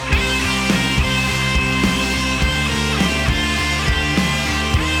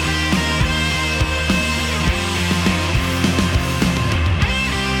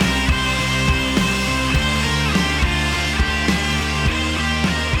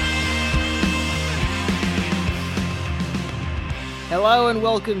Hello and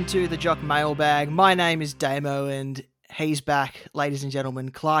welcome to the Jock Mailbag. My name is Damo and he's back, ladies and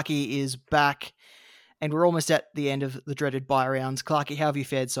gentlemen. Clarkey is back and we're almost at the end of the dreaded bye rounds. Clarkey, how have you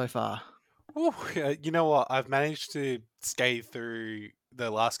fared so far? Ooh, you know what? I've managed to skate through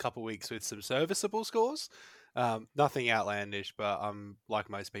the last couple of weeks with some serviceable scores. Nothing outlandish, but I'm like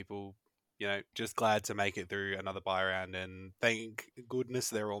most people, just glad to make it through another bye round, and thank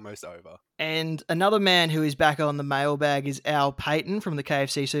goodness they're almost over. And another man who is back on the mailbag is Al Payton from the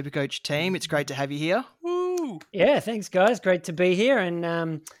KFC Supercoach team. It's great to have you here. Woo! Yeah, thanks, guys. Great to be here. And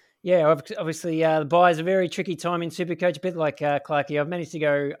obviously, the bye is a very tricky time in Supercoach, a bit like Clarkey. I've managed to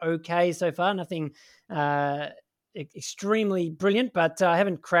go okay so far. Nothing extremely brilliant, but I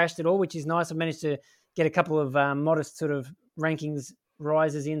haven't crashed at all, which is nice. I've managed to get a couple of modest sort of rankings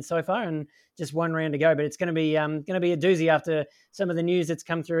rises in so far, and just one round to go. But it's going to be a doozy after some of the news that's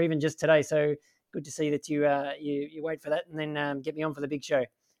come through even just today. So good to see that you wait for that and then get me on for the big show.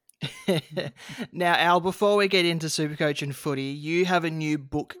 Now, Al, before we get into Supercoach and footy, you have a new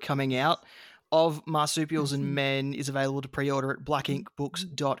book coming out of Marsupials and Men, is available to pre-order at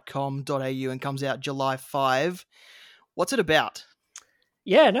blackinkbooks.com.au and comes out July 5. What's it about?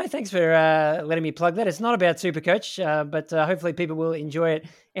 Yeah, no, thanks for letting me plug that. It's not about Supercoach, but hopefully people will enjoy it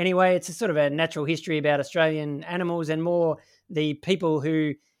anyway. It's a sort of a natural history about Australian animals and more the people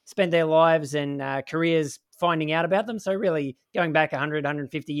who spend their lives and careers finding out about them. So really going back 100,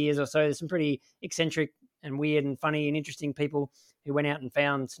 150 years or so, there's some pretty eccentric and weird and funny and interesting people who went out and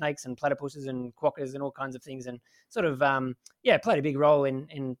found snakes and platypuses and quokkas and all kinds of things and sort of, played a big role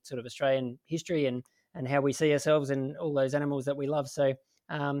in sort of Australian history and how we see ourselves and all those animals that we love. So,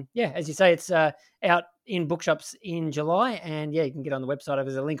 as you say, it's out in bookshops in July. And, you can get on the website.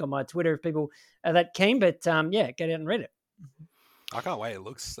 There's a link on my Twitter if people are that keen. But, get out and read it. I can't wait. It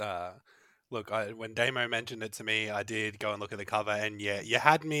looks... when Damo mentioned it to me, I did go and look at the cover, and you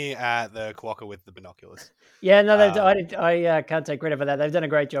had me at the quokka with the binoculars. Yeah, no, I can't take credit for that. They've done a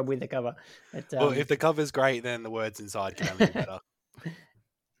great job with the cover. Well, if the cover's great, then the words inside can only be better.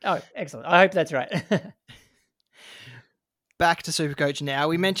 Oh, excellent. I hope that's right. Back to Supercoach now.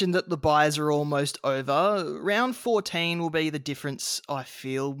 We mentioned that the buys are almost over. Round 14 will be the difference, I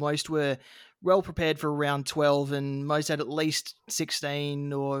feel. Most were well prepared for round 12 and most had at least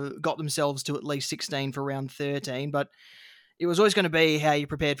 16 or got themselves to at least 16 for round 13. But it was always going to be how you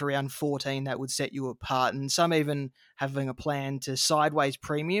prepared for round 14 that would set you apart. And some even having a plan to sideways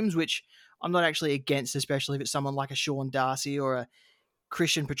premiums, which I'm not actually against, especially if it's someone like a Sean Darcy or a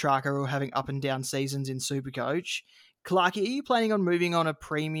Christian Petrarca who are having up and down seasons in Supercoach. Clarkey, are you planning on moving on a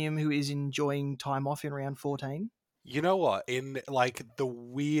premium who is enjoying time off in round 14? You know what? In like the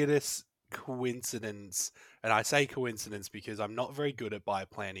weirdest coincidence, and I say coincidence because I'm not very good at buy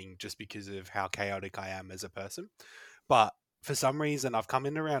planning just because of how chaotic I am as a person. But for some reason, I've come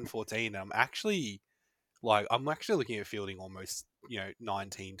in around 14. I'm actually looking at fielding almost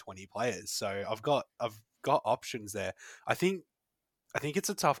 19, 20 players. So I've got options there. I think it's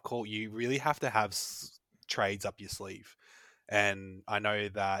a tough call. You really have to have trades up your sleeve. And I know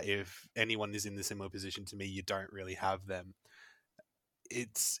that if anyone is in the similar position to me, you don't really have them.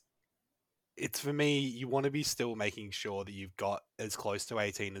 It's for me, you want to be still making sure that you've got as close to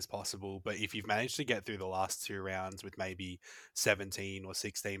 18 as possible. But if you've managed to get through the last two rounds with maybe 17 or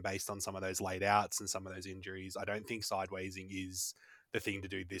 16 based on some of those laid outs and some of those injuries, I don't think sidewaysing is the thing to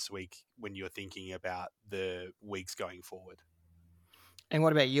do this week when you're thinking about the weeks going forward. And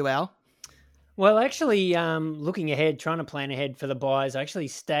what about you, Al? Well, actually, looking ahead, trying to plan ahead for the buys, I actually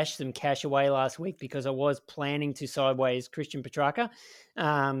stashed some cash away last week because I was planning to sideways Christian Petrarca,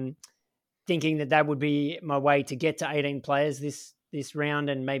 thinking that would be my way to get to 18 players this round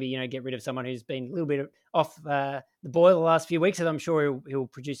and maybe, get rid of someone who's been a little bit off the boil the last few weeks. And I'm sure he'll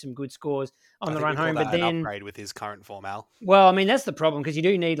produce some good scores on the run home. But then an upgrade with his current form, Al. Well, I mean, that's the problem because you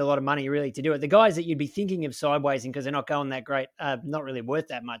do need a lot of money really to do it. The guys that you'd be thinking of sidewaysing because they're not going that great, not really worth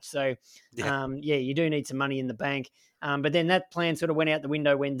that much. So, you do need some money in the bank. But then that plan sort of went out the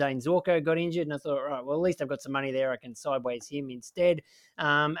window when Dane Zorko got injured. And I thought, all right, well, at least I've got some money there. I can sideways him instead.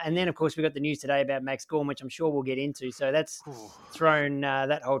 And then, of course, we got the news today about Max Gorn, which I'm sure we'll get into. So that's thrown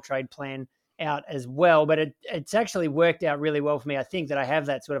that whole trade plan out as well. But it's actually worked out really well for me. I think that I have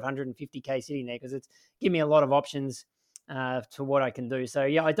that sort of 150K sitting there because it's given me a lot of options to what I can do. So,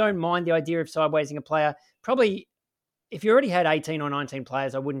 I don't mind the idea of sidewaysing a player. Probably if you already had 18 or 19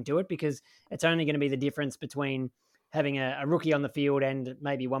 players, I wouldn't do it because it's only going to be the difference between having a rookie on the field and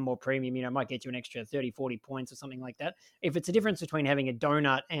maybe one more premium, might get you an extra 30, 40 points or something like that. If it's a difference between having a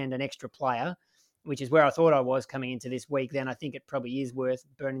donut and an extra player, which is where I thought I was coming into this week, then I think it probably is worth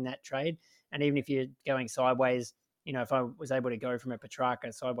burning that trade. And even if you're going sideways if I was able to go from a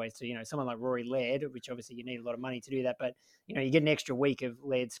Petrarca sideways to, someone like Rory Laird, which obviously you need a lot of money to do that, but, you get an extra week of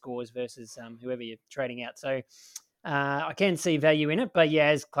Laird scores versus whoever you're trading out. So I can see value in it, but yeah,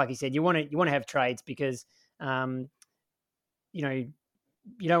 as Clucky said, you want to have trades because, you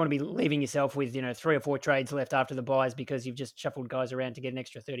don't want to be leaving yourself with, 3 or 4 trades left after the buys because you've just shuffled guys around to get an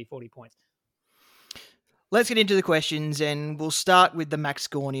extra 30, 40 points. Let's get into the questions, and we'll start with the Max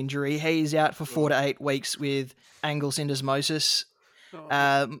Gawn injury. He's out for 4 to 8 weeks with ankle syndesmosis.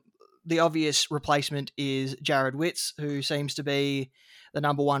 The obvious replacement is Jared Witts, who seems to be the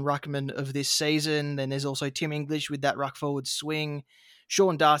number one ruckman of this season. Then there's also Tim English with that ruck forward swing.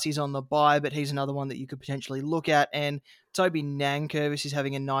 Sean Darcy's on the bye, but he's another one that you could potentially look at. And Toby Nankervis is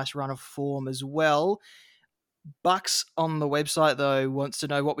having a nice run of form as well. Bucks on the website, though, wants to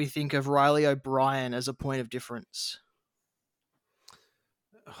know what we think of Riley O'Brien as a point of difference.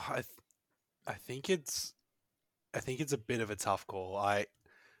 I think it's a bit of a tough call. I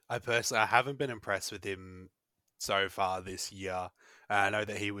personally haven't been impressed with him so far this year. I know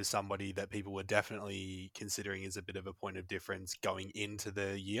that he was somebody that people were definitely considering as a bit of a point of difference going into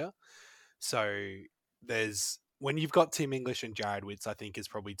the year. So when you've got Tim English and Jared Witts, I think is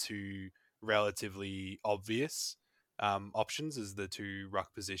probably two relatively obvious options as the two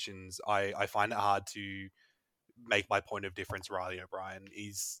ruck positions. I find it hard to make my point of difference Riley O'Brien.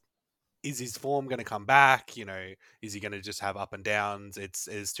 Is his form going to come back? Is he going to just have up and downs?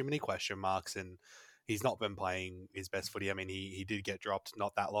 There's too many question marks, and he's not been playing his best footy. I mean, he did get dropped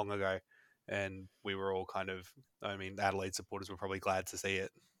not that long ago, and we were all Adelaide supporters were probably glad to see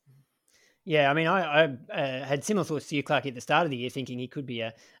it. Yeah, I mean, I had similar thoughts to you, Clark, at the start of the year, thinking he could be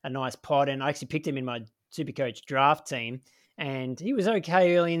a nice pod, and I actually picked him in my Supercoach draft team, and he was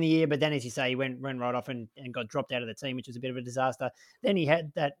okay early in the year, but then, as you say, he went right off and got dropped out of the team, which was a bit of a disaster. Then he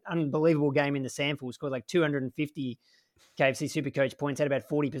had that unbelievable game in the SANFL, scored like 250 KFC Supercoach points, had about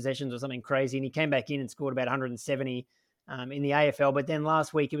 40 possessions or something crazy, and he came back in and scored about 170 in the AFL. But then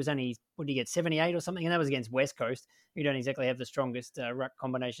last week it was only, what did he get, 78 or something? And that was against West Coast, who don't exactly have the strongest ruck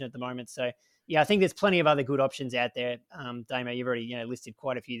combination at the moment. So yeah, I think there's plenty of other good options out there. Damo, you've already listed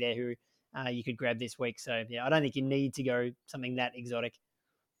quite a few there who you could grab this week. So yeah, I don't think you need to go something that exotic.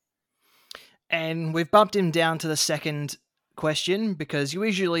 And we've bumped him down to the second question because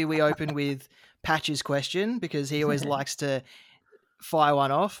usually we open with Patch's question because he always likes to fire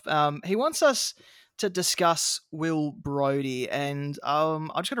one off. He wants us to discuss Will Brodie, and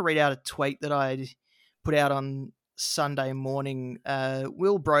I'm just going to read out a tweet that I put out on Sunday morning.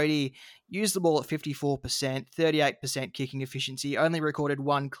 Will Brodie used the ball at 54%, 38% kicking efficiency, only recorded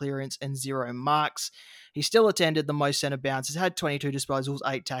 1 clearance and 0 marks. He still attended the most centre bounces, had 22 disposals,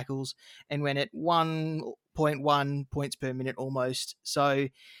 8 tackles, and went at 1.1 points per minute almost. So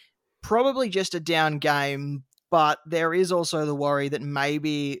probably just a down game, but there is also the worry that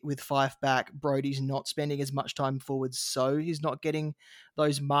maybe with Fife back, Brodie's not spending as much time forwards, so he's not getting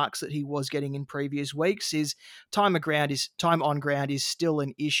those marks that he was getting in previous weeks. His time on ground is still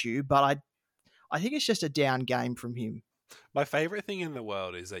an issue, but I think it's just a down game from him. My favourite thing in the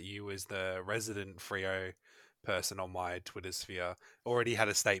world is that you, as the resident Freo person on my Twitter sphere, already had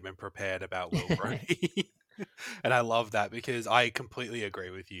a statement prepared about Will Brodie. And I love that because I completely agree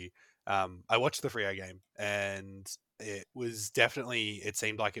with you. I watched the Freo game, and it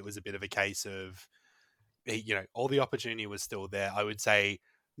seemed like it was a bit of a case of, all the opportunity was still there. I would say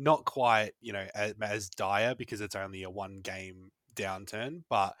not quite, as dire because it's only a 1-game downturn,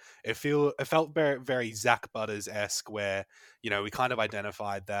 but it felt very, very Zach Butters-esque where, we kind of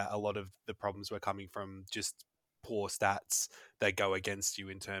identified that a lot of the problems were coming from just poor stats that go against you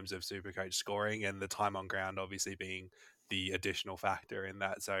in terms of Supercoach scoring, and the time on ground obviously being the additional factor in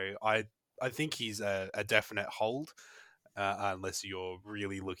that. So I think he's a definite hold, unless you're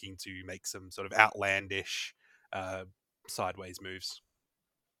really looking to make some sort of outlandish sideways moves.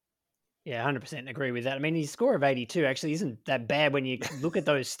 Yeah, 100% agree with that. I mean, his score of 82 actually isn't that bad when you look at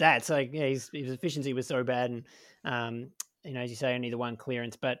those stats. Like, yeah, his efficiency was so bad, and as you say, only the 1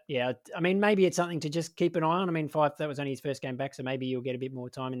 clearance. But yeah, I mean, maybe it's something to just keep an eye on. I mean, Fife, that was only his first game back, so maybe you'll get a bit more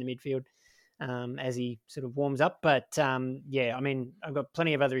time in the midfield as he sort of warms up. But yeah, I mean, I've got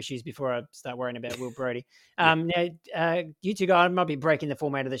plenty of other issues before I start worrying about Will Brodie. Now, you two guys, I might be breaking the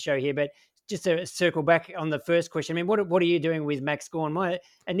format of the show here, but just to circle back on the first question, I mean, what are you doing with Max Gawn? My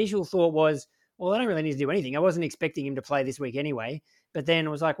initial thought was, well, I don't really need to do anything. I wasn't expecting him to play this week anyway. But then I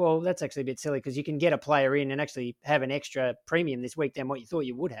was like, well, that's actually a bit silly because you can get a player in and actually have an extra premium this week than what you thought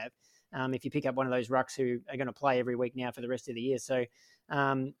you would have if you pick up one of those rucks who are going to play every week now for the rest of the year. So,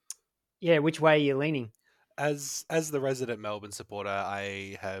 yeah, which way are you leaning? as the resident Melbourne supporter,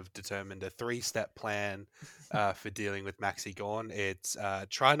 I have determined a 3-step plan for dealing with Maxi Gawn. It's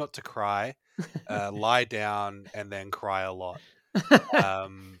try not to cry, lie down, and then cry a lot.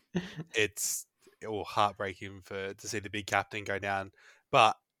 Um, it's heartbreaking to see the big captain go down,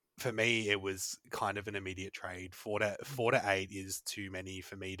 but for me, it was kind of an immediate trade. 4 to 8 is too many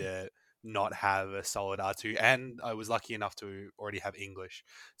for me to not have a solid R2, and I was lucky enough to already have English,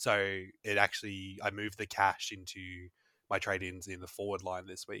 so I moved the cash into my trade-ins in the forward line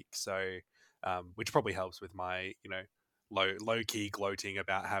this week, so which probably helps with my low key gloating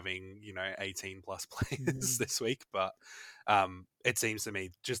about having 18 plus players this week, but it seems to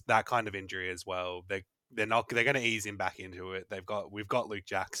me just that kind of injury as well. They're going to ease him back into it. We've got Luke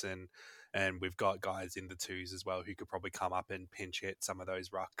Jackson, and we've got guys in the twos as well who could probably come up and pinch hit some of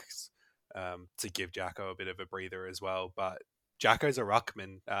those rucks to give Jacko a bit of a breather as well. But Jacko's a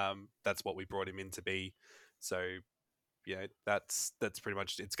ruckman. That's what we brought him in to be. So yeah, that's pretty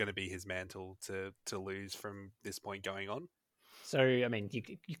much it's going to be his mantle to lose from this point going on. So I mean,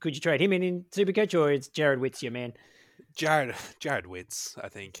 could you trade him in Supercoach, or is Jared Witts your man? Jared Witts, I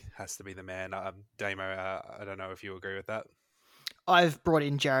think, has to be the man. Damo, I don't know if you agree with that. I've brought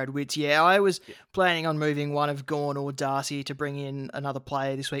in Jared Witts. Yeah, I was planning on moving one of Gawn or Darcy to bring in another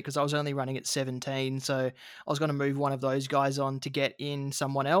player this week because I was only running at 17. So I was going to move one of those guys on to get in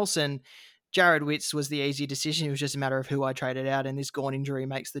someone else. And Jared Witts was the easy decision. It was just a matter of who I traded out. And this Gawn injury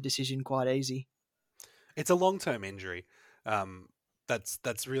makes the decision quite easy. It's a long-term injury.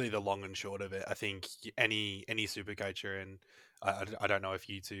 That's really the long and short of it. I think any super coacher, and I don't know if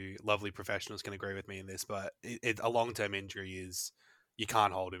you two lovely professionals can agree with me in this, but a long-term injury is you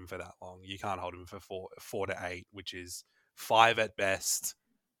can't hold him for that long. You can't hold him for 4 to 8, which is 5 at best,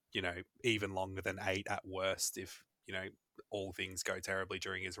 even longer than 8 at worst if, all things go terribly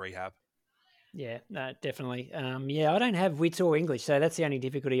during his rehab. Yeah, no, definitely. I don't have Witts or English, so that's the only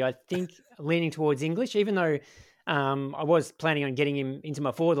difficulty. I think leaning towards English, even though I was planning on getting him into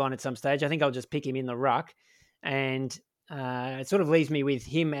my forward line at some stage. I think I'll just pick him in the ruck, and it sort of leaves me with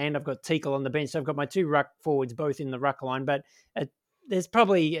him, and I've got Teakle on the bench. So I've got my 2 ruck forwards both in the ruck line, but there's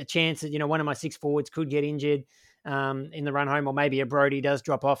probably a chance that one of my 6 forwards could get injured in the run home, or maybe a Brody does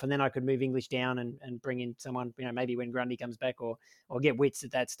drop off, and then I could move English down and bring in someone, maybe when Grundy comes back, or get Witts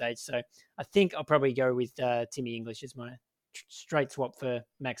at that stage. So I think I'll probably go with Timmy English as my straight swap for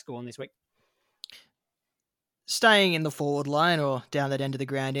Max Gawn this week. Staying in the forward line or down that end of the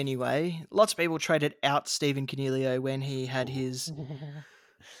ground anyway, lots of people traded out Stephen Coniglio when he had his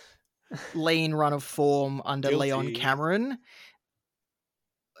lean run of form under Guilty. Leon Cameron.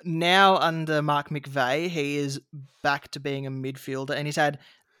 Now under Mark McVeigh, he is back to being a midfielder, and he's had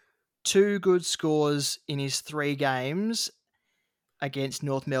 2 good scores in his 3 games against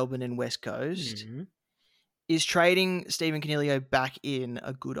North Melbourne and West Coast. Mm-hmm. Is trading Stephen Coniglio back in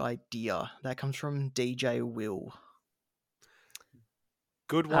a good idea? That comes from DJ Will.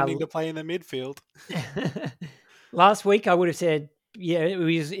 Good wanting to play in the midfield. Last week, I would have said, yeah,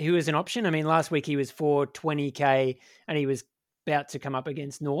 he was an option. I mean, last week he was 420K and he was about to come up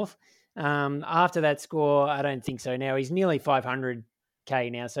against North. After that score, I don't think so. Now he's nearly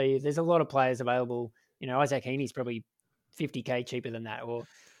 500K now. So there's a lot of players available. Isaac Heaney's probably 50K cheaper than that, or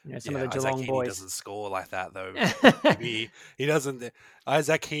some of the Geelong Isaac boys. Heaney doesn't score like that though. he doesn't.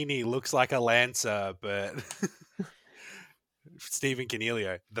 Isaac Heaney looks like a Lancer, but Stephen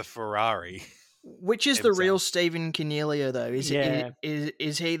Coniglio, the Ferrari. Which is the real Stephen Coniglio though? Is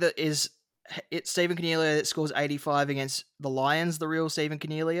it Stephen Coniglio that scores 85 against the Lions, the real Stephen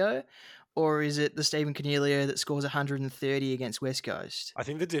Coniglio? Or is it the Stephen Coniglio that scores 130 against West Coast? I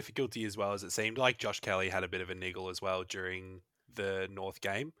think the difficulty as well is it seemed like Josh Kelly had a bit of a niggle as well during the North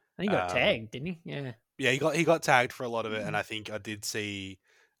game. I think he got tagged, didn't he? Yeah. Yeah, he got tagged for a lot of it, and I think I did see.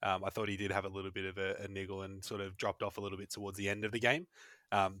 I thought he did have a little bit of a niggle and sort of dropped off a little bit towards the end of the game.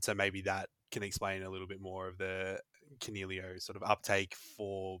 So maybe that can explain a little bit more of the Coniglio sort of uptake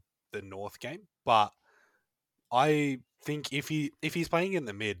for the North game. But I think if he's playing in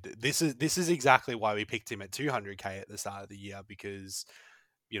the mid, this is exactly why we picked him at 200K at the start of the year, because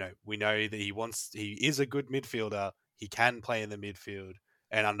we know that he is a good midfielder. He can play in the midfield,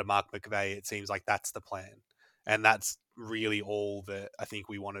 and under Mark McVeigh, it seems like that's the plan, and that's really all that I think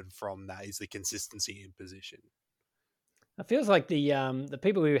we wanted from that is the consistency in position. It feels like the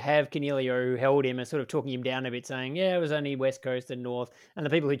people who have Coniglio, who held him, are sort of talking him down a bit, saying, yeah, it was only West Coast and North. And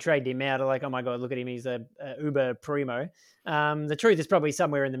the people who traded him out are like, oh my God, look at him, he's a uber primo. The truth is probably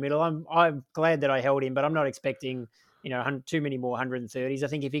somewhere in the middle. I'm glad that I held him, but I'm not expecting, too many more 130s. I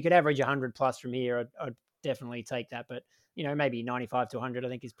think if he could average 100 plus from here, I'd definitely take that. But, maybe 95 to 100, I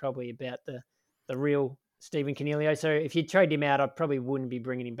think is probably about the real Stephen Canelio. So if you trade him out, I probably wouldn't be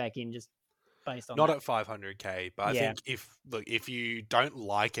bringing him back in just based on Not that. at 500k, but I think if you don't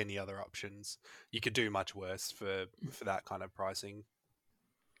like any other options, you could do much worse for that kind of pricing.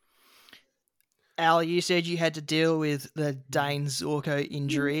 Al, you said you had to deal with the Dane Zorko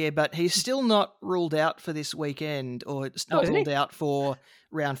injury, but he's still not ruled out for this weekend, or it's not ruled out for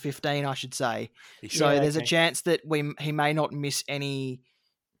round 15, I should say. So there's a chance that he may not miss any.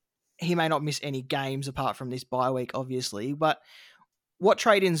 He may not miss any games apart from this bye week, obviously. But what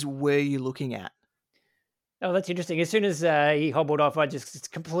trade-ins were you looking at? Oh, that's interesting. As soon as he hobbled off, I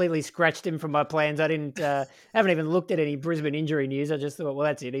just completely scratched him from my plans. I didn't, haven't even looked at any Brisbane injury news. I just thought, well,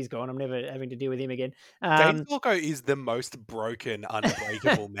 that's it. He's gone. I'm never having to deal with him again. Dane Zorko is the most broken,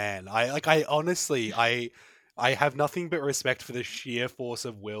 unbreakable man. I honestly have nothing but respect for the sheer force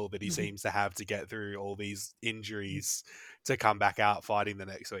of will that he seems to have to get through all these injuries to come back out fighting the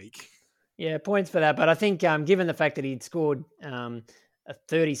next week. Yeah, points for that. But I think given the fact that he'd scored a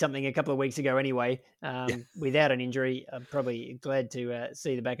 30-something a couple of weeks ago anyway, without an injury, I'm probably glad to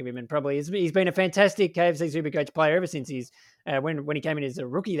see the back of him. And probably he's been a fantastic KFC Supercoach player ever since he's when he came in as a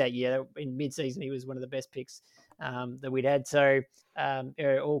rookie that year. In mid-season, he was one of the best picks that we'd had. So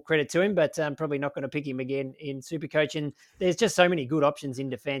all credit to him, but probably not going to pick him again in Supercoach. And there's just so many good options in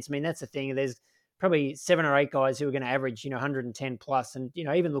defence. I mean, that's the thing. There's probably 7 or 8 guys who are going to average, 110 plus. And,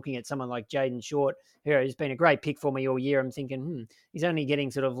 even looking at someone like Jaden Short, who has been a great pick for me all year, I'm thinking, he's only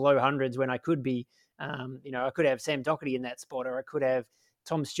getting sort of low hundreds when I could be, I could have Sam Doherty in that spot, or I could have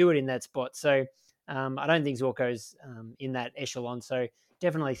Tom Stewart in that spot. So I don't think Zorko's in that echelon. So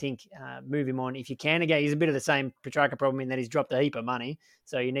definitely think move him on if you can. Again, he's a bit of the same Petrarca problem in that he's dropped a heap of money.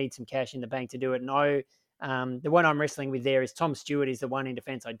 So you need some cash in the bank to do it. And the one I'm wrestling with there is Tom Stewart is the one in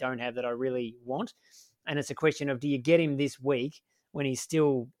defence I don't have that I really want. And it's a question of, do you get him this week when he's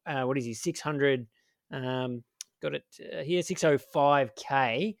still, 600, got it here,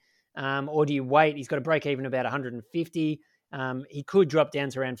 605K, or do you wait? He's got a break even about 150. He could drop down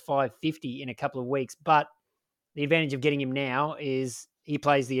to around 550 in a couple of weeks, but the advantage of getting him now is he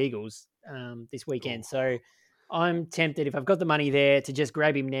plays the Eagles this weekend. So I'm tempted, if I've got the money there, to just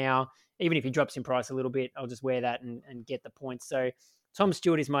grab him now. Even if he drops in price a little bit, I'll just wear that and get the points. So Tom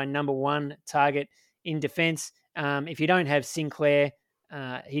Stewart is my number one target in defence. If you don't have Sinclair,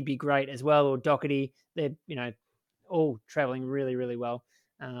 he'd be great as well, or Doherty. They're, all travelling really, really well.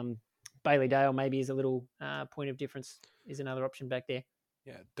 Bailey Dale maybe is a little point of difference, is another option back there.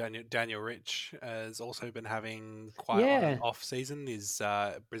 Yeah, Daniel Rich has also been having quite an off season. He's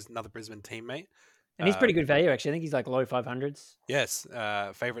another Brisbane teammate. And he's pretty good value, actually. I think he's like low 500s. Yes.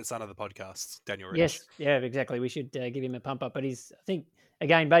 Favourite son of the podcast, Daniel Rich. Yes. Yeah, exactly. We should give him a pump up. But he's, I think,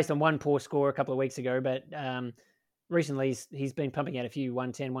 again, based on one poor score a couple of weeks ago, but recently he's been pumping out a few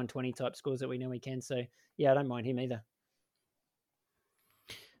 110, 120 type scores that we know he can. So, yeah, I don't mind him either.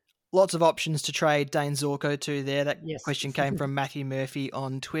 Lots of options to trade Dane Zorko to there. That question came from Matthew Murphy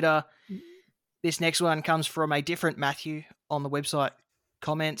on Twitter. This next one comes from a different Matthew on the website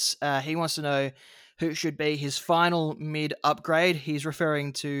comments. He wants to know who should be his final mid upgrade. He's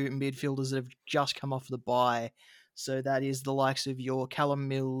referring to midfielders that have just come off the bye. So that is the likes of your Callum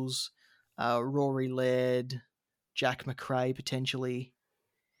Mills, Rory Laird, Jack McRae potentially.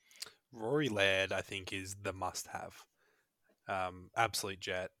 Rory Laird, I think, is the must-have. Absolute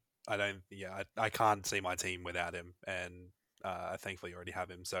jet. I can't see my team without him, and I thankfully already have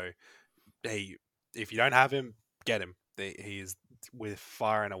him. So, if you don't have him, get him. He is, with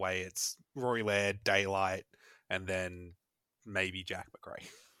far and away, it's Rory Laird, Daylight, and then maybe Jack McRae.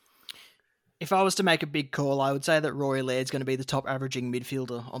 If I was to make a big call, I would say that Rory Laird's going to be the top averaging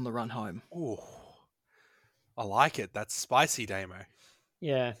midfielder on the run home. Oh, I like it. That's spicy, Damo.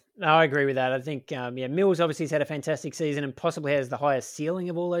 Yeah, no, I agree with that. I think, Mills obviously has had a fantastic season and possibly has the highest ceiling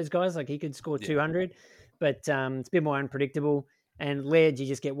of all those guys. Like, he could score 200, but it's a bit more unpredictable. And Laird, you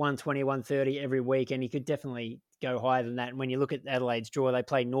just get 120, 130 every week, and he could definitely go higher than that. And when you look at Adelaide's draw, they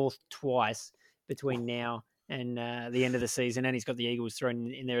play North twice between now and the end of the season, and he's got the Eagles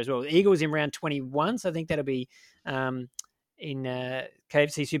thrown in there as well. The Eagles in round 21, so I think that'll be in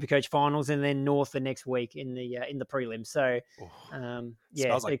KFC Supercoach finals, and then North the next week in the prelims. So,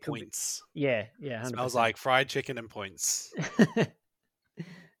 smells like points. Yeah, 100%. Smells like fried chicken and points.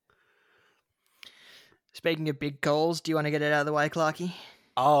 Speaking of big calls, do you want to get it out of the way, Clarky?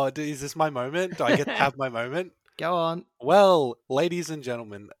 Oh, is this my moment? Do I get to have my moment? Go on. Well, ladies and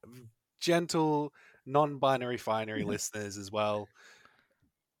gentlemen, gentle, non-binary finery listeners as well.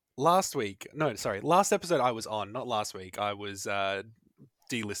 Last episode I was on, not last week. I was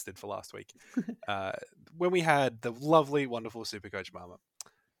delisted for last week. When we had the lovely, wonderful Supercoach Mama.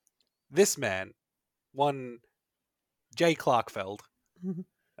 This man one Jay Clarkfeld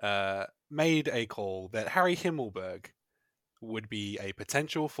made a call that Harry Himmelberg would be a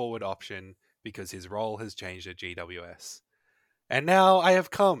potential forward option because his role has changed at GWS. And now I have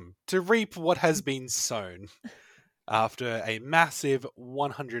come to reap what has been sown after a massive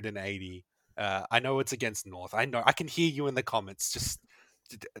 180. I know it's against North. I know. I can hear you in the comments.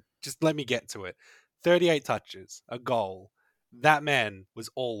 Just let me get to it. 38 touches, a goal. That man was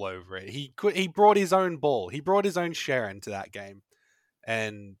all over it. He brought his own ball. He brought his own share into that game.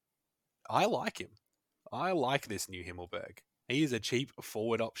 And I like him. I like this new Himmelberg. He is a cheap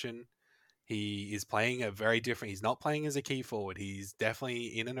forward option. He is playing a very different... He's not playing as a key forward. He's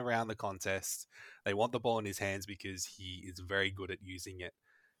definitely in and around the contest. They want the ball in his hands because he is very good at using it.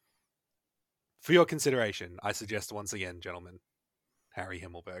 For your consideration, I suggest once again, gentlemen, Harry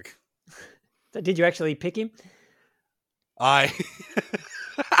Himmelberg. So did you actually pick him? I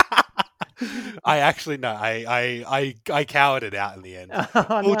actually no. I cowered it out in the end.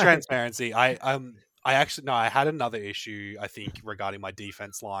 Full transparency. I actually no. I had another issue, I think, regarding my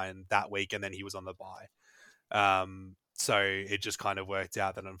defense line that week, and then he was on the bye. So it just kind of worked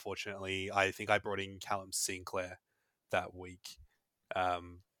out that unfortunately, I think I brought in Callum Sinclair that week,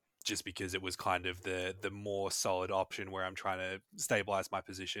 just because it was kind of the more solid option where I'm trying to stabilize my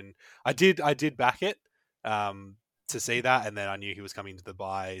position. I did back it to see that, and then I knew he was coming to the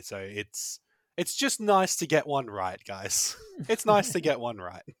bye. So it's just nice to get one right, guys. It's nice to get one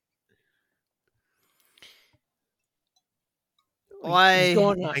right.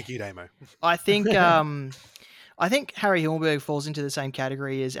 Thank you, Damo. I think Harry Himmelberg falls into the same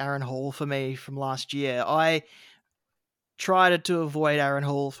category as Aaron Hall for me from last year. I tried to avoid Aaron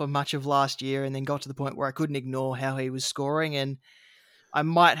Hall for much of last year, and then got to the point where I couldn't ignore how he was scoring, and I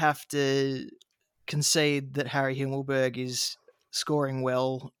might have to concede that Harry Himmelberg is scoring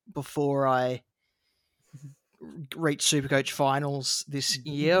well before I reach Supercoach finals this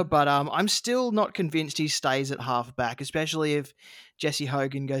year, but I'm still not convinced he stays at halfback, especially if Jesse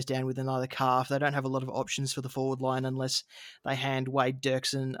Hogan goes down with another calf. They don't have a lot of options for the forward line unless they hand Wade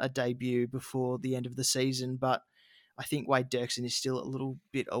Dirksen a debut before the end of the season, but I think Wade Dirksen is still a little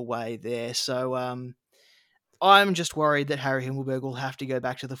bit away there, so I'm just worried that Harry Himmelberg will have to go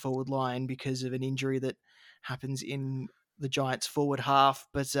back to the forward line because of an injury that happens in the Giants' forward half.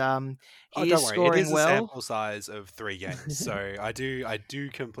 But he is scoring it is well. A sample size of 3 games, so I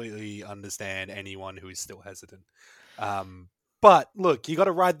do completely understand anyone who is still hesitant. But look, you got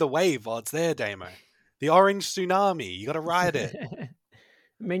to ride the wave while it's there, Damo. The orange tsunami, you got to ride it. I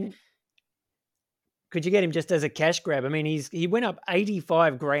mean, could you get him just as a cash grab? I mean, he went up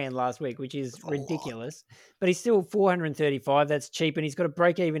 85 grand last week, which is ridiculous, but he's still 435. That's cheap, and he's got a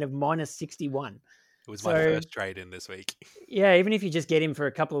break even of minus 61. It was my first trade in this week. Yeah, even if you just get him for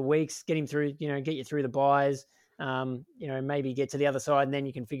a couple of weeks, get him through, get you through the buys, maybe get to the other side, and then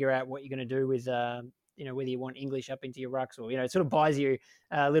you can figure out what you're going to do with, whether you want English up into your rucks or, it sort of buys you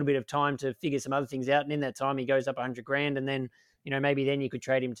a little bit of time to figure some other things out. And in that time, he goes up 100 grand, and then, maybe then you could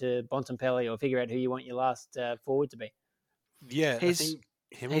trade him to Bontempelli or figure out who you want your last forward to be. Yeah, he's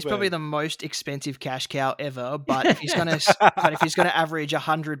probably the most expensive cash cow ever. But if he's gonna average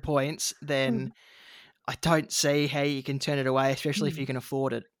 100 points, then I don't see how you can turn it away, especially if you can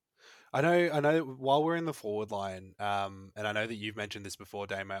afford it. I know. While we're in the forward line, and I know that you've mentioned this before,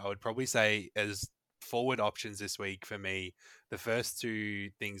 Damo, I would probably say as forward options this week for me, the first 2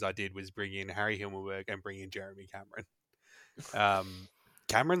 things I did was bring in Harry Himmelberg and bring in Jeremy Cameron.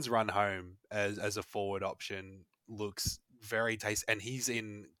 Cameron's run home as a forward option looks very tasty, and he's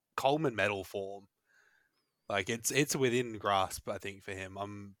in Coleman medal form. Like it's within grasp, I think, for him.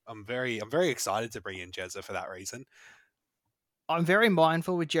 I'm very excited to bring in Jezza for that reason. I'm very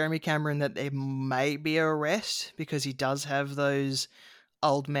mindful with Jeremy Cameron that there may be a rest because he does have those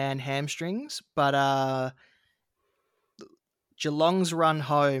old man hamstrings, but Geelong's run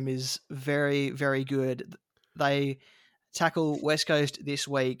home is very, very good. They tackle West Coast this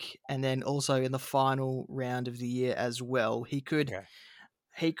week, and then also in the final round of the year as well. He could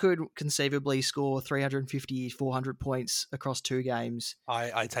conceivably score 350, 400 points across 2 games.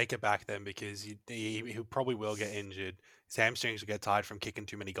 I take it back then because he probably will get injured. His hamstrings will get tired from kicking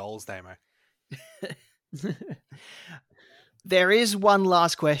too many goals, Damo. There is one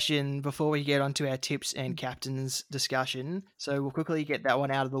last question before we get onto our tips and captains discussion, so we'll quickly get that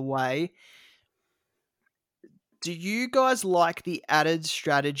one out of the way. Do you guys like the added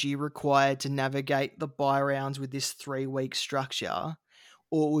strategy required to navigate the bye rounds with this 3-week structure?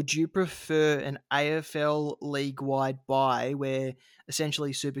 Or would you prefer an AFL league-wide bye where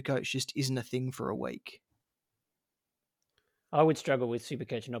essentially Supercoach just isn't a thing for a week? I would struggle with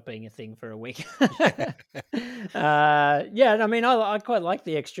Supercoach not being a thing for a week. Yeah, I mean, I quite like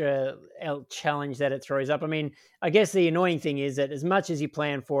the extra challenge that it throws up. I mean, I guess the annoying thing is that as much as you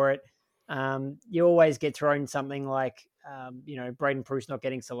plan for it, you always get thrown something like, Braden Preuss not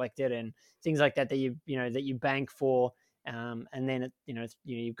getting selected and things like that that you bank for, and then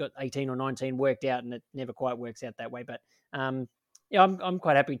you've got 18 or 19 worked out, and it never quite works out that way. But yeah, I'm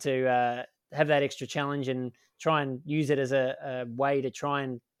quite happy to have that extra challenge and try and use it as a way to try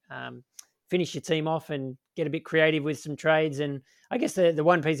and finish your team off and get a bit creative with some trades. And I guess the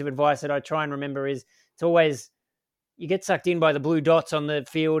one piece of advice that I try and remember is it's always, you get sucked in by the blue dots on the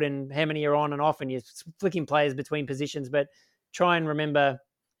field and how many are on and off, and you're flicking players between positions. But try and remember,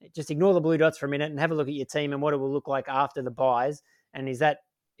 just ignore the blue dots for a minute and have a look at your team and what it will look like after the buys. And is that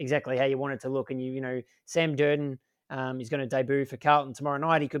exactly how you want it to look? And Sam Durden, he's going to debut for Carlton tomorrow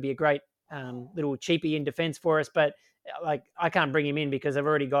night. He could be a great little cheapie in defence for us, but I can't bring him in because I've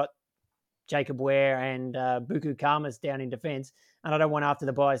already got Jacob Ware and Buku Khamis down in defence, and I don't want after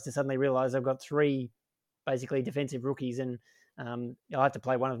the buys to suddenly realise I've got three basically defensive rookies, and I'll have to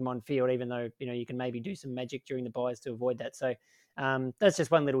play one of them on field, even though you can maybe do some magic during the buys to avoid that. So that's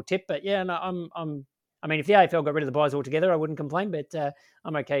just one little tip. But yeah, no, I mean, if the AFL got rid of the buys altogether, I wouldn't complain, but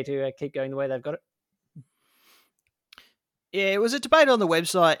I'm okay to keep going the way they've got it. Yeah, it was a debate on the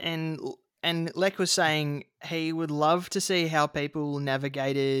website, and Lek was saying he would love to see how people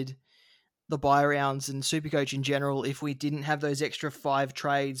navigated the buy rounds and Supercoach in general if we didn't have those extra 5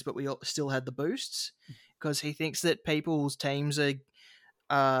 trades, but we still had the boosts, because he thinks that people's teams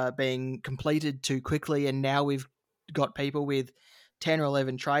are being completed too quickly, and now we've got people with 10 or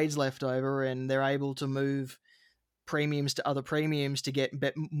 11 trades left over, and they're able to move premiums to other premiums to get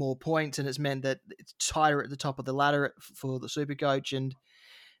more points, and it's meant that it's tighter at the top of the ladder for the Supercoach. And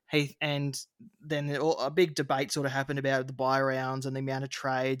then a big debate sort of happened about the buy rounds and the amount of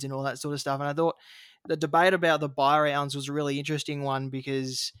trades and all that sort of stuff. And I thought the debate about the buy rounds was a really interesting one,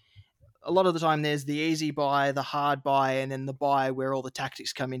 because a lot of the time there's the easy buy, the hard buy, and then the buy where all the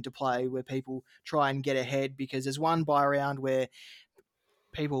tactics come into play, where people try and get ahead, because there's one buy round where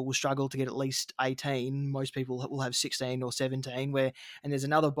people will struggle to get at least 18. Most people will have 16 or 17, and there's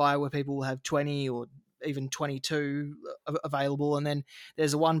another buy where people will have 20 or even 22 available. And then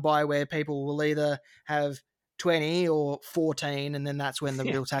there's a one buy where people will either have 20 or 14, and then that's when the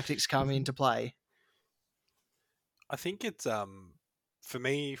real tactics come into play. I think it's for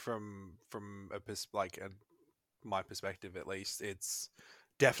me from my perspective at least, it's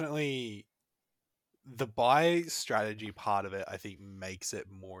definitely the buy strategy part of it. I think makes it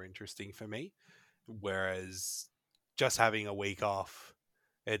more interesting for me, whereas just having a week off,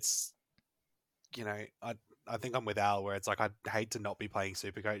 it's I think I'm with Al, where it's like I'd hate to not be playing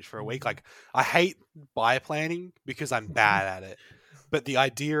Supercoach for a week. Like, I hate buy planning because I'm bad at it. But the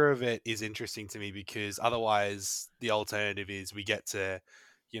idea of it is interesting to me, because otherwise the alternative is we get to,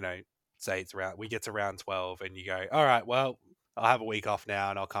 say we get to round 12 and you go, all right, well, I'll have a week off now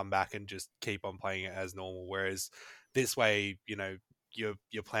and I'll come back and just keep on playing it as normal. Whereas this way,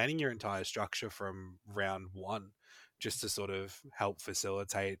 you're planning your entire structure from round 1 just to sort of help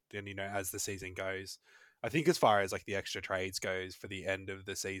facilitate and, as the season goes. I think as far as like the extra trades goes for the end of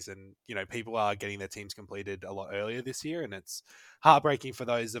the season, people are getting their teams completed a lot earlier this year, and it's heartbreaking for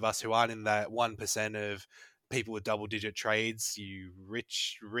those of us who aren't in that 1% of people with double-digit trades, you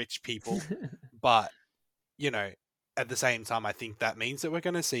rich people. But, at the same time, I think that means that we're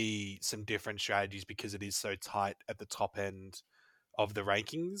going to see some different strategies because it is so tight at the top end of the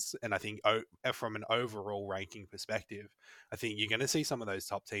rankings. And I think from an overall ranking perspective, I think you're going to see some of those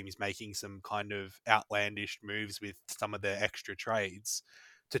top teams making some kind of outlandish moves with some of their extra trades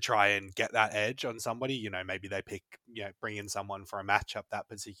to try and get that edge on somebody. Maybe they pick, bring in someone for a matchup that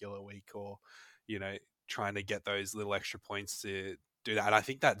particular week, or, trying to get those little extra points to do that. And I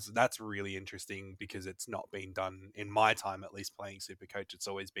think that's really interesting, because it's not been done in my time, at least playing Supercoach. It's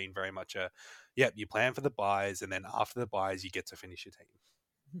always been very much you plan for the buys, and then after the buys, you get to finish your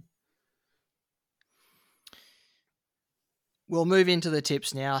team. We'll move into the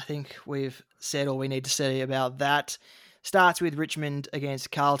tips now. I think we've said all we need to say about that. Starts with Richmond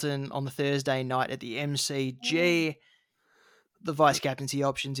against Carlton on the Thursday night at the MCG. The vice-captaincy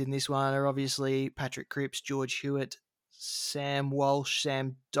options in this one are obviously Patrick Cripps, George Hewitt, Sam Walsh,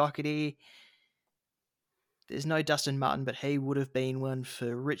 Sam Doherty. There's no Dustin Martin, but he would have been one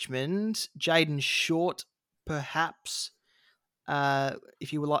for Richmond. Jaden Short, perhaps.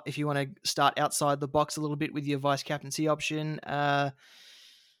 If you want to start outside the box a little bit with your vice-captaincy option,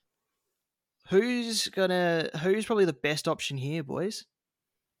 who's probably the best option here, boys?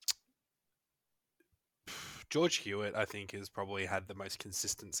 George Hewitt, I think, has probably had the most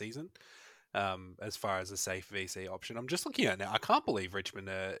consistent season as far as a safe VC option. I'm just looking at it now. I can't believe Richmond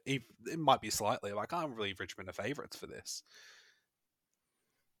it might be slightly, but I can't believe Richmond are favourites for this.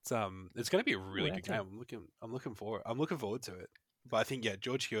 It's going to be a really good game. I'm looking forward to it. But I think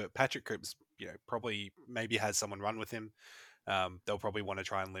George Hewitt, Patrick Cripps, probably maybe has someone run with him. They'll probably want to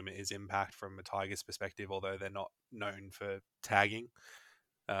try and limit his impact from a Tigers perspective, although they're not known for tagging.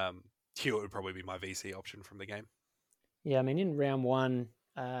 Hewitt would probably be my VC option from the game. Yeah, I mean, in round one,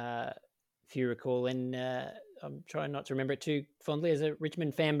 if you recall, and I'm trying not to remember it too fondly as a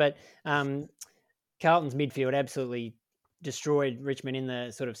Richmond fan, but Carlton's midfield absolutely destroyed Richmond in the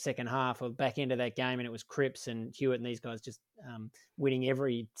sort of second half or back end of that game, and it was Cripps and Hewitt and these guys just winning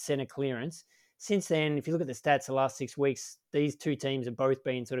every centre clearance. Since then, if you look at the stats the last 6 weeks, these two teams have both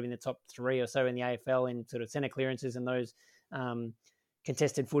been sort of in the top 3 or so in the AFL in sort of centre clearances and those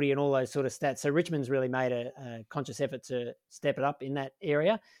contested footy and all those sort of stats. So Richmond's really made a conscious effort to step it up in that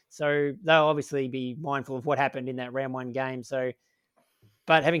area. So they'll obviously be mindful of what happened in that round one game. So,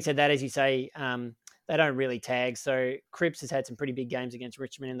 but having said that, as you say, they don't really tag. So Cripps has had some pretty big games against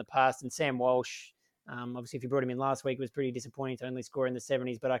Richmond in the past, and Sam Walsh, obviously if you brought him in last week, was pretty disappointing to only score in the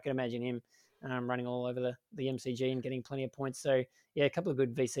 70s, but I can imagine him running all over the MCG and getting plenty of points. So yeah, a couple of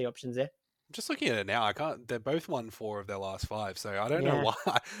good VC options there. I'm just looking at it now. They're both won 4 of their last 5, so I don't know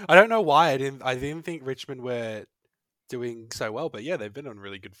why. I don't know why I didn't think Richmond were doing so well, but they've been on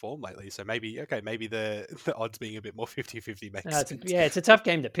really good form lately. So maybe the odds being a bit more 50-50 makes sense. It's a tough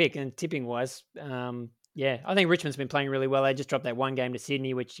game to pick, and tipping wise, I think Richmond's been playing really well. They just dropped that one game to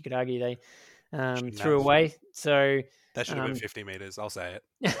Sydney, which you could argue they threw away. So that should have been 50 meters. I'll say it.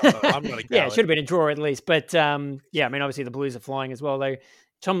 I'm not a yeah, it should have been a draw at least. But I mean, obviously the Blues are flying as well, though.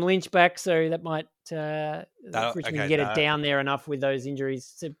 Tom Lynch back, so that might Richmond get it down there enough with those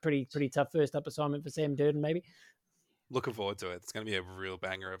injuries. It's a pretty tough first up assignment for Sam Durden, maybe. Looking forward to it. It's going to be a real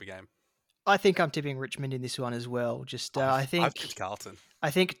banger of a game. I think I'm tipping Richmond in this one as well. Just I've tipped Carlton. I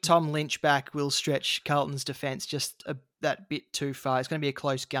think Tom Lynch back will stretch Carlton's defence just that bit too far. It's going to be a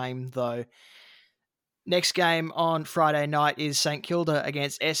close game, though. Next game on Friday night is St Kilda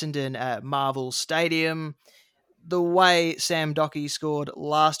against Essendon at Marvel Stadium. The way Sam Dockey scored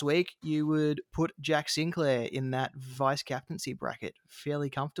last week, you would put Jack Sinclair in that vice-captaincy bracket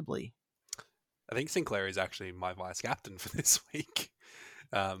fairly comfortably. I think Sinclair is actually my vice-captain for this week.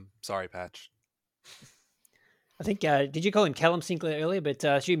 Sorry, Patch. I think, did you call him Callum Sinclair earlier? But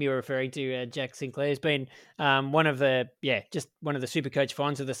I assume you were referring to Jack Sinclair. He's been one of the Supercoach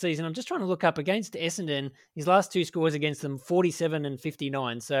finds of the season. I'm just trying to look up against Essendon. His last 2 scores against them, 47 and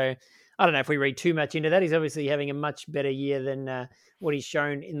 59. So I don't know if we read too much into that. He's obviously having a much better year than what he's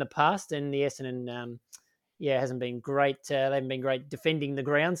shown in the past. And the Essendon, hasn't been great. They haven't been great defending the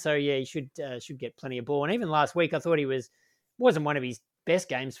ground. So he should get plenty of ball. And even last week, I thought he wasn't one of his best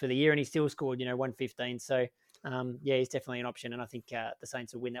games for the year, and he still scored 115. So he's definitely an option, and I think the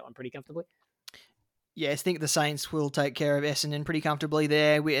Saints will win that one pretty comfortably. Yes, I think the Saints will take care of Essendon pretty comfortably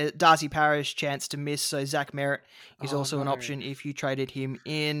there. Darcy Parish, chance to miss, so Zach Merritt is also an option if you traded him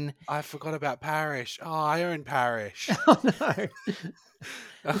in. I forgot about Parish. Oh, I own Parish. Oh,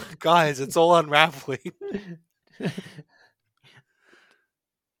 no. Guys, it's all unraveling.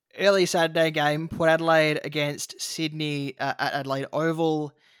 Early Saturday game, Port Adelaide against Sydney at Adelaide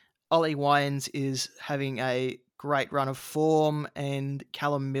Oval. Ollie Wines is having a great run of form, and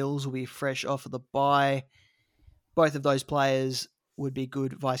Callum Mills will be fresh off of the bye. Both of those players would be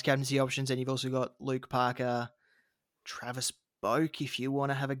good vice-captaincy options, and you've also got Luke Parker, Travis Boak, if you want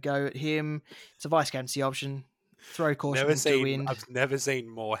to have a go at him. It's a vice-captaincy option. Throw caution to the wind. I've never seen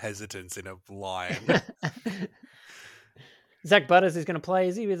more hesitance in a line. Zach Butters is going to play,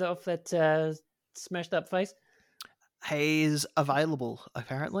 is he, with off that smashed up face? He's available,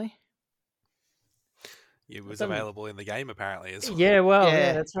 apparently. He was available in the game, apparently, as well.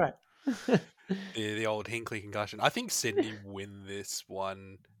 Yeah, that's right. the old Hinkley concussion. I think Sydney win this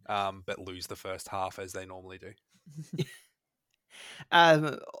one, but lose the first half, as they normally do.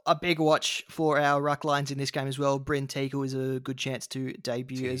 A big watch for our ruck lines in this game as well. Bryn Teakle is a good chance to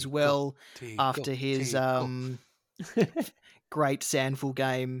debut as well after his great Sandful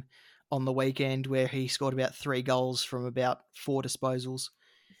game on the weekend where he scored about 3 goals from about 4 disposals.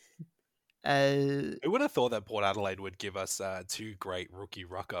 Who would have thought that Port Adelaide would give us 2 great rookie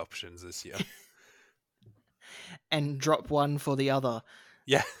ruck options this year? And drop one for the other.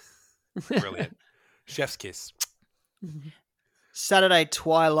 Yeah. Brilliant. Chef's kiss. Saturday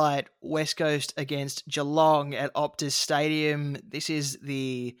twilight, West Coast against Geelong at Optus Stadium. This is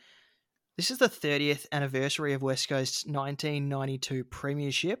the 30th anniversary of West Coast's 1992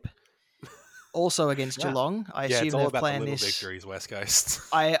 premiership. also against Wow. Geelong. I Yeah, assume it's all they've about the planned little this. victories, West Coast.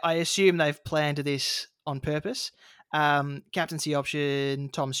 I assume they've planned this on purpose. Captaincy option,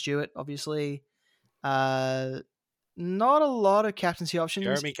 Tom Stewart, obviously. Not a lot of captaincy options.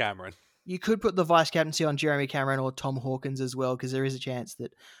 Jeremy Cameron. You could put the vice captaincy on Jeremy Cameron or Tom Hawkins as well, because there is a chance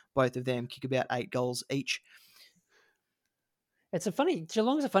that both of them kick about 8 goals each.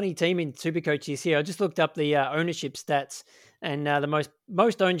 Geelong's a funny team in Supercoach this year. I just looked up the ownership stats, and the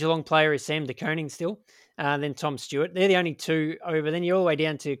most owned Geelong player is Sam de Koning still, then Tom Stewart. They're the only two over. Then you're all the way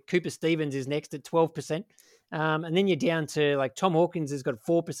down to Cooper Stevens is next at 12%. And then you're down to like Tom Hawkins has got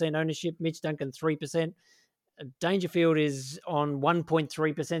 4% ownership, Mitch Duncan 3%. Dangerfield is on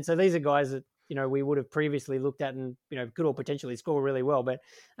 1.3%. So these are guys that we would have previously looked at and could all potentially score really well. But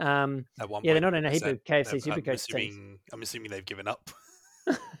they're not in a heap of KFC Supercoach teams. I'm assuming they've given up.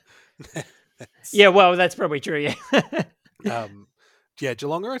 Yeah, well, that's probably true. Yeah. Yeah,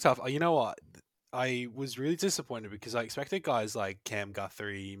 Geelong are tough. You know what? I was really disappointed because I expected guys like Cam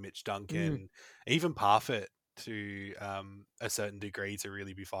Guthrie, Mitch Duncan, even Parfitt to a certain degree to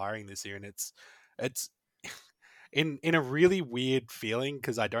really be firing this year, and it's in a really weird feeling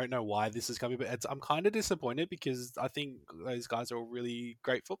because I don't know why this is coming, but I'm kind of disappointed because I think those guys are all really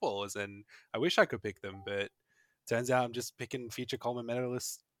great footballers, and I wish I could pick them, but turns out I'm just picking future Coleman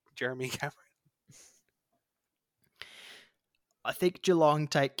medalist Jeremy Cameron. I think Geelong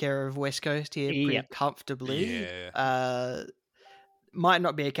take care of West Coast here pretty comfortably. Yeah. Might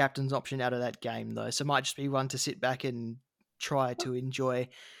not be a captain's option out of that game, though, so might just be one to sit back and try to enjoy.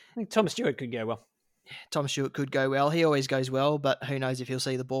 I think Tom Stewart could go well. Tom Stewart could go well. He always goes well, but who knows if he'll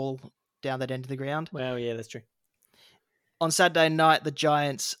see the ball down that end of the ground. Well, yeah, that's true. On Saturday night, the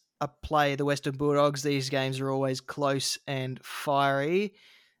Giants play the Western Bulldogs. These games are always close and fiery.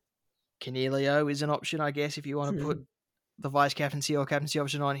 Canelio is an option, I guess, if you want to put the vice captaincy or captaincy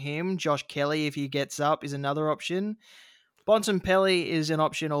option on him. Josh Kelly, if he gets up, is another option. Bontempelli is an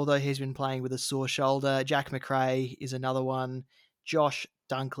option, although he's been playing with a sore shoulder. Jack McRae is another one. Josh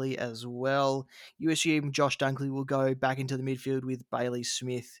Dunkley as well. You assume Josh Dunkley will go back into the midfield with Bailey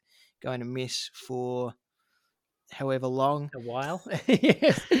Smith going to miss for however long. A while.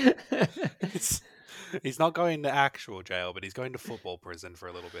 He's not going to actual jail, but he's going to football prison for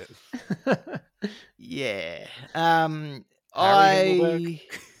a little bit. Yeah. I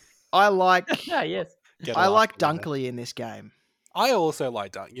like yes. I like Dunkley in this game. I also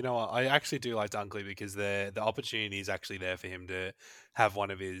like Dunkley. You know what? I actually do like Dunkley because the opportunity is actually there for him to have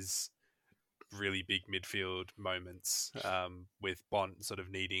one of his really big midfield moments with Bont sort of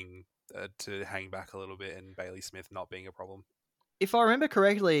needing to hang back a little bit and Bailey Smith not being a problem. If I remember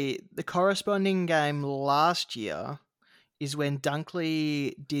correctly, the corresponding game last year is when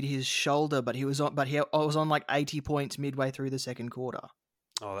Dunkley did his shoulder, but he was on like 80 points midway through the second quarter.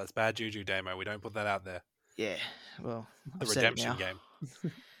 Oh, that's bad juju, Damo. We don't put that out there. Yeah, well, the redemption game.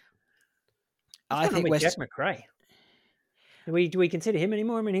 I think Jack McRae. Do we consider him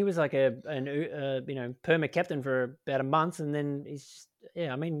anymore? I mean, he was like a perma captain for about a month, and then he's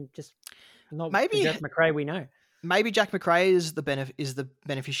just not maybe Jack McRae we know. Maybe Jack McRae is the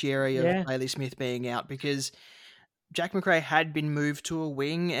beneficiary of Bailey Smith being out, because Jack McRae had been moved to a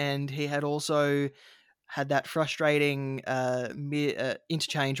wing, and he had also had that frustrating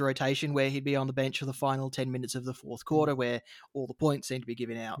interchange rotation where he'd be on the bench for the final 10 minutes of the fourth quarter where all the points seem to be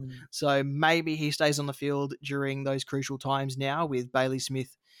given out. So maybe he stays on the field during those crucial times now with Bailey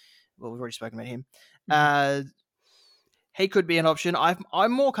Smith. Well, we've already spoken about him. He could be an option.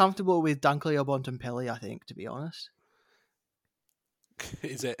 I'm more comfortable with Dunkley or Bontempelli, I think, to be honest.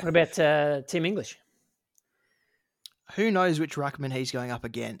 Is it? What about Tim English? Who knows which ruckman he's going up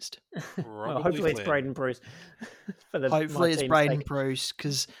against? Well, hopefully it's Braden Bruce. Hopefully it's Braden Bruce,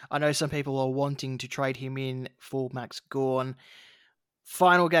 because I know some people are wanting to trade him in for Max Gawn.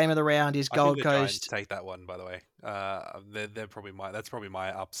 Final game of the round is Gold Coast. Giants take that one, by the way. They're probably that's probably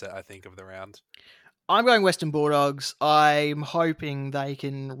my upset, I think, of the round. I'm going Western Bulldogs. I'm hoping they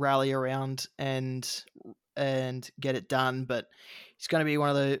can rally around and get it done, but it's going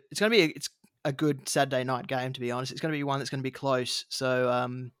to be it's a good Saturday night game, to be honest. It's going to be one that's going to be close.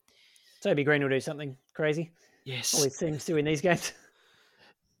 So, Toby Green will do something crazy. Yes, always seems to in these games.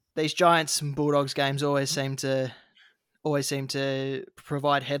 These Giants and Bulldogs games always seem to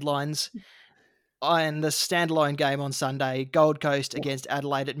provide headlines. And the standalone game on Sunday, Gold Coast against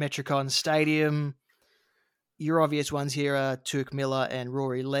Adelaide at Metricon Stadium. Your obvious ones here are Tuke Miller and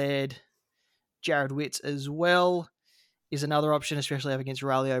Rory Laird. Jared Witts as well is another option, especially up against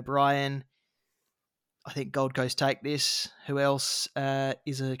Riley O'Brien. I think Gold Coast take this. Who else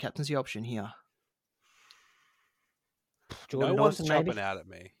is a captaincy option here? Jordan Dawson, jumping out at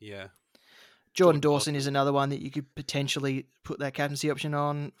me. Yeah. Jordan Dawson is another one that you could potentially put that captaincy option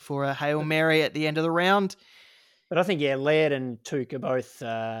on for a Hail Mary at the end of the round. But I think, Laird and Touk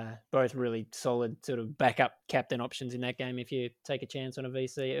are both really solid sort of backup captain options in that game if you take a chance on a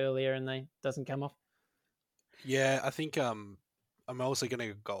VC earlier and they doesn't come off. Yeah, I think I'm also going to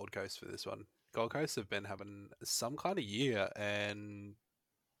go Gold Coast for this one. Gold Coast have been having some kind of year, and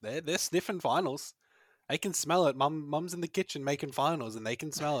they're sniffing finals. They can smell it. Mum's in the kitchen making finals, and they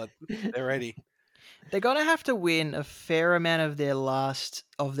can smell it. They're ready. They're going to have to win a fair amount of their last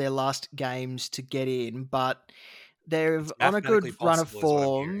games to get in, but they're on a good run of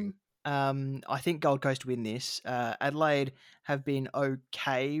form. I think Gold Coast win this. Adelaide have been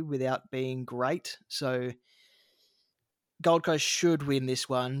okay without being great, so Gold Coast should win this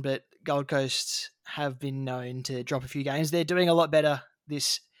one, but Gold Coast have been known to drop a few games. They're doing a lot better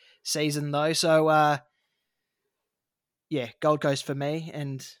this season, though, so Gold Coast for me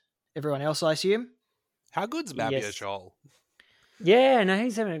and everyone else, I assume. How good's Babia Joel? Yeah, no,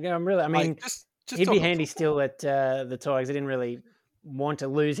 he's having a go. I mean, just he'd be handy still at the Tigers. I didn't really want to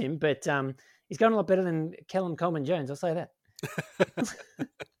lose him, but he's going a lot better than Callum Coleman-Jones. I'll say that.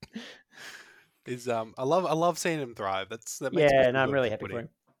 I love seeing him thrive. I'm really happy for him.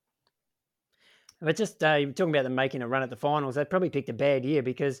 But just talking about them making a run at the finals, they probably picked a bad year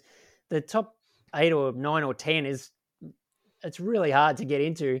because the top 8 or 9 or 10 it's really hard to get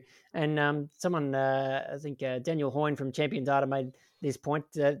into. And someone, I think Daniel Hoyne from Champion Data made this point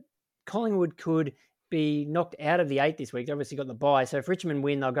that Collingwood could be knocked out of the 8 this week. They obviously got the bye. So if Richmond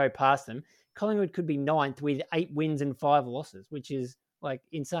win, they'll go past them. Collingwood could be 9th with 8 wins and 5 losses, which is like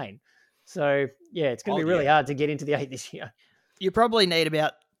insane. So it's going to be really hard to get into the 8 this year. You probably need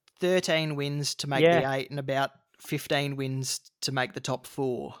about 13 wins to make the 8 and about 15 wins to make the top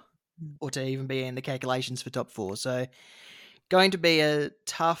 4 or to even be in the calculations for top 4. So going to be a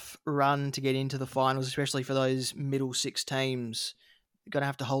tough run to get into the finals, especially for those middle 6 teams. You're going to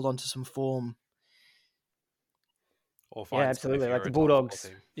have to hold on to some form. Or find absolutely. Like the Bulldogs,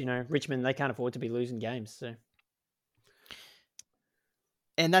 Richmond, they can't afford to be losing games. So,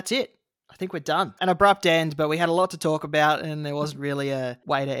 and that's it. I think we're done. An abrupt end, but we had a lot to talk about, and there wasn't really a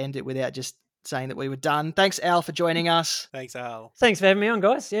way to end it without just saying that we were done. Thanks, Al, for joining us. Thanks, Al. Thanks for having me on,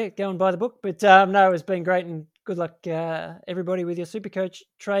 guys. Yeah, go and buy the book. But no, it's been great, and good luck, everybody, with your Supercoach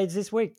trades this week.